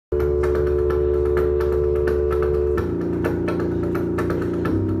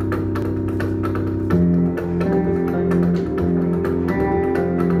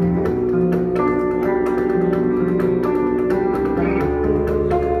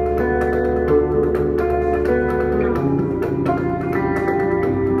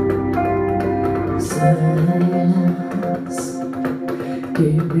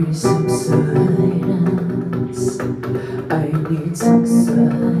Give me some silence. I need some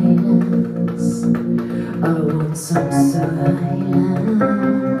silence. I want some silence.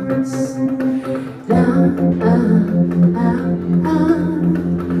 La,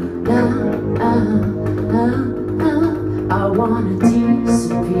 I wanna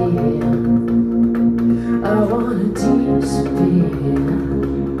disappear. I wanna disappear.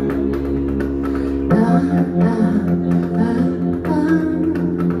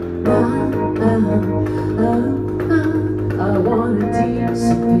 I wanna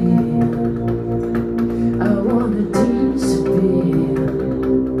disappear. I wanna disappear.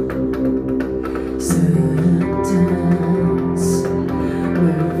 Sentence,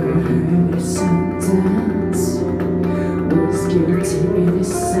 every sentence was guilty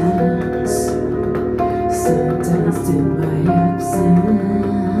innocence. Sentenced in my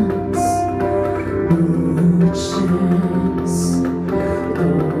absence. No chance.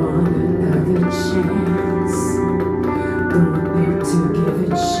 Don't want another chance. Don't need to give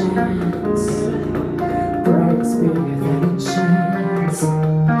a chance. Bright's bigger than a chance.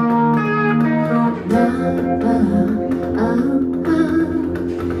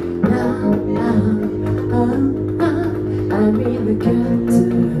 I'm in the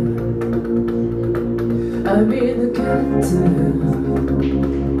gutter. I'm in the gutter.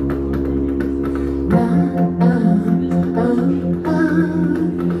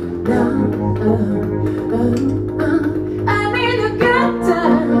 I'm in the gutter.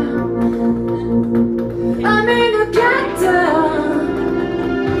 I'm in the gutter.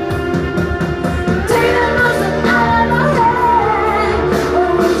 Take the notion out of my head. Or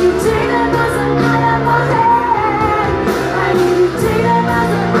would you take the notion out of my head? I need you take the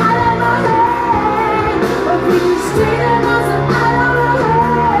notion out of my head. Or would you take the notion out of my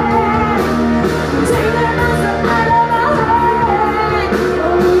head? Take the notion out of my head.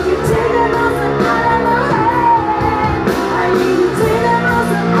 Or would you take the notion out of my head? I need you take the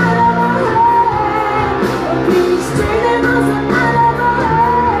notion out of my head. Or please take the notion out of my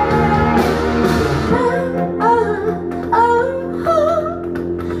head.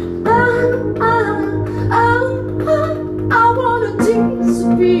 I wanna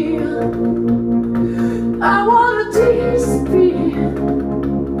disappear. I wanna disappear.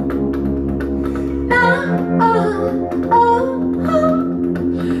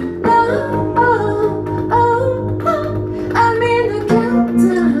 I'm in the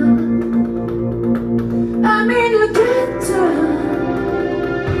gutter. I'm in the gutter.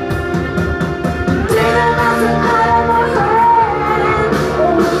 Take the notion out of my head. Or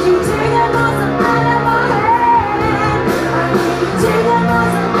would you take the notion out of my head? I need you take the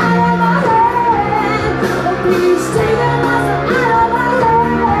notion out of my head. Or please take the notion out of my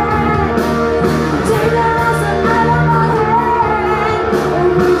head. Take the notion out of my head. Or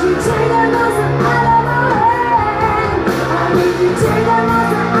would you take the notion out of my head? I need you take the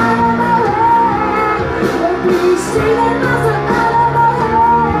notion out of my head. Or please take the notion out of my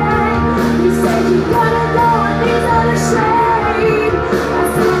head. You said you gotta go and he's not ashamed. I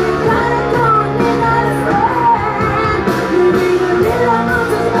said you gotta go and he's not afraid. You need a little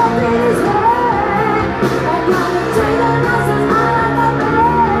notion up in his head. I gotta take the notion out of my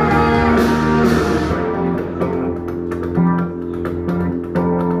head.